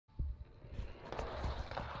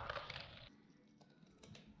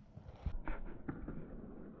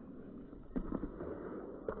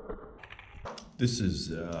This is,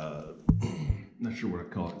 not sure what I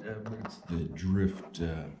call it, but it's the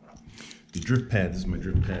Driftpad. This is my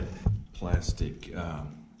Driftpad plastic,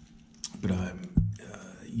 but I'm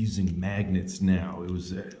using magnets now. It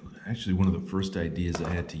was actually one of the first ideas I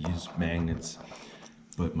had to use magnets,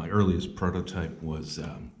 but my earliest prototype was,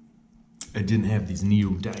 I didn't have these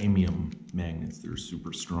neodymium magnets that are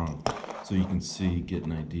super strong. So you can see, get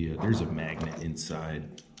an idea, there's a magnet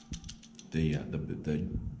inside the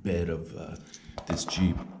bed of this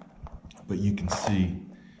Jeep, but you can see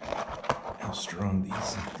how strong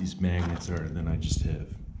these magnets are. And then I just have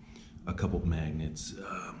a couple magnets,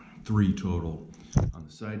 3 total on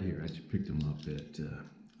the side here. I just picked them up at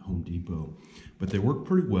Home Depot, but they work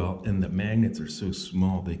pretty well, and the magnets are so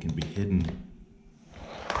small they can be hidden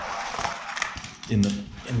in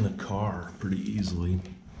the car pretty easily.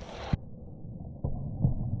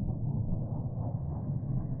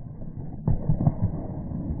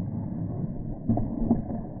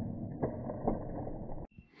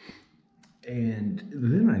 And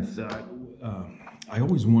then I thought, I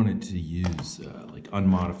always wanted to use like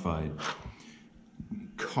unmodified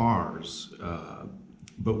cars,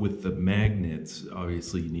 but with the magnets,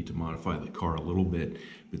 obviously you need to modify the car a little bit.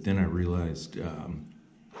 But then I realized,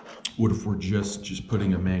 what if we're just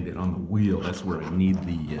putting a magnet on the wheel? That's where I need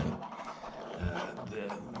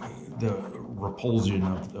the repulsion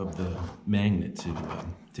of the magnet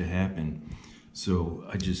to happen. So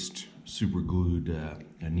I just super glued a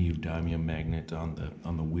neodymium magnet on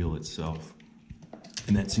the wheel itself,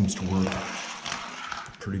 and that seems to work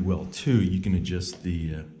pretty well too. You can adjust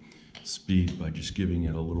the speed by just giving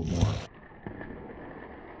it a little more.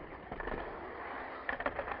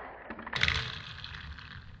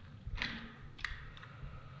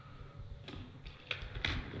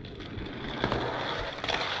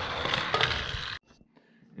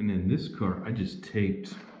 And in this car, I just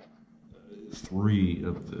taped 3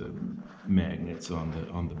 of the magnets on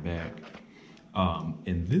the back,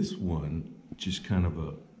 and this one, just kind of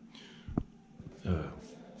a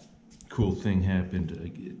cool thing happened.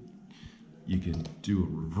 You can do a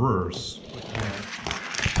reverse like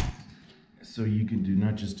that, so you can do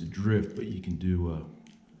not just a drift, but you can do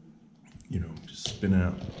just spin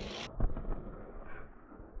out.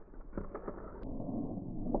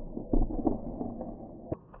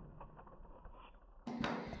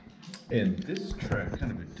 And this track,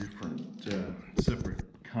 kind of a different, separate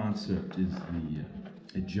concept, is the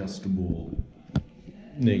adjustable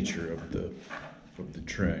nature of the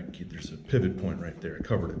track. There's a pivot point right there. I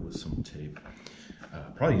covered it with some tape.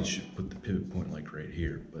 Probably should put the pivot point like right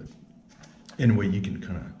here, but anyway, you can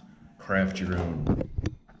kind of craft your own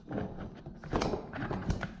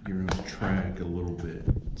track a little bit.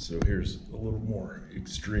 So here's a little more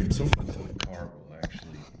extreme. Sometimes the car will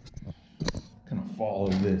actually kind of follow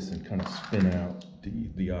this and kind of spin out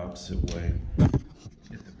the opposite way.